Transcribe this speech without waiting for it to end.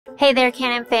Hey there,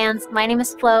 Can-Am fans. My name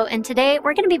is Flo, and today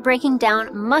we're going to be breaking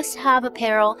down must-have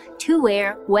apparel to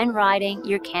wear when riding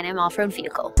your Can-Am off-road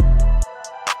vehicle.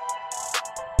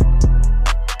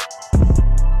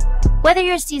 Whether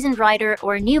you're a seasoned rider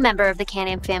or a new member of the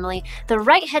Can-Am family, the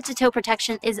right head-to-toe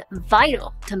protection is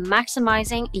vital to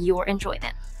maximizing your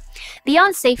enjoyment.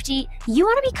 Beyond safety, you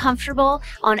want to be comfortable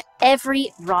on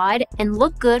every ride and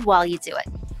look good while you do it.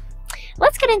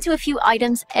 Let's get into a few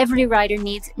items every rider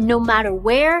needs, no matter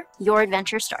where your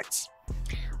adventure starts.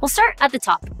 We'll start at the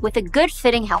top with a good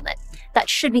fitting helmet that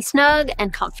should be snug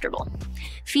and comfortable.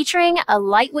 Featuring a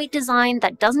lightweight design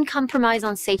that doesn't compromise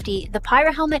on safety, the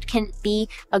Pyro helmet can be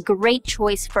a great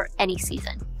choice for any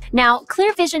season. Now,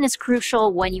 clear vision is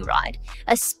crucial when you ride,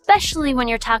 especially when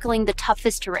you're tackling the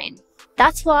toughest terrain.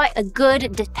 That's why a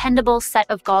good, dependable set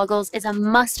of goggles is a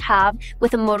must-have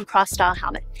with a motocross-style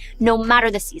helmet, no matter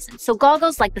the season. So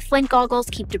goggles like the Flint goggles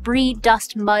keep debris,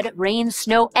 dust, mud, rain,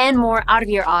 snow, and more out of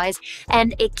your eyes,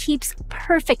 and it keeps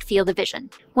perfect field of vision.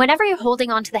 Whenever you're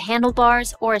holding onto the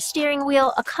handlebars or a steering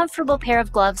wheel, a comfortable pair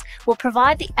of gloves will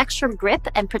provide the extra grip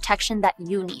and protection that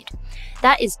you need.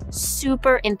 That is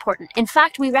super important. In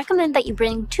fact, we recommend that you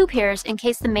bring 2 pairs in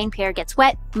case the main pair gets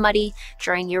wet, muddy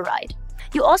during your ride.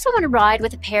 You also want to ride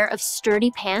with a pair of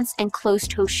sturdy pants and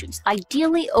closed-toe shoes,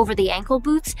 ideally over the ankle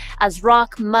boots, as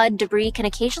rock, mud, debris can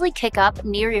occasionally kick up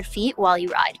near your feet while you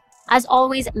ride. As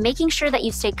always, making sure that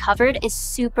you stay covered is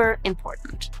super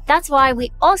important. That's why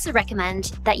we also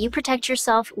recommend that you protect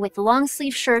yourself with a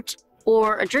long-sleeve shirt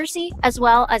or a jersey, as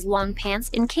well as long pants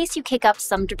in case you kick up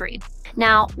some debris.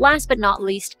 Now, last but not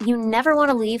least, you never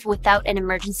want to leave without an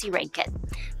emergency rain kit.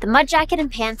 The mud jacket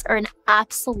and pants are an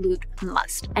absolute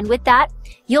must, and with that,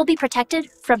 you'll be protected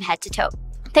from head to toe.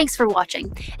 Thanks for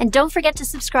watching, and don't forget to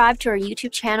subscribe to our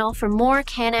YouTube channel for more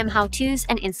Can-Am how-tos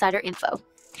and insider info.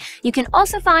 You can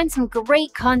also find some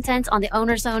great content on the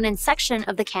Owner Zone and section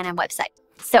of the Can-Am website.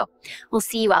 So, we'll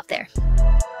see you out there.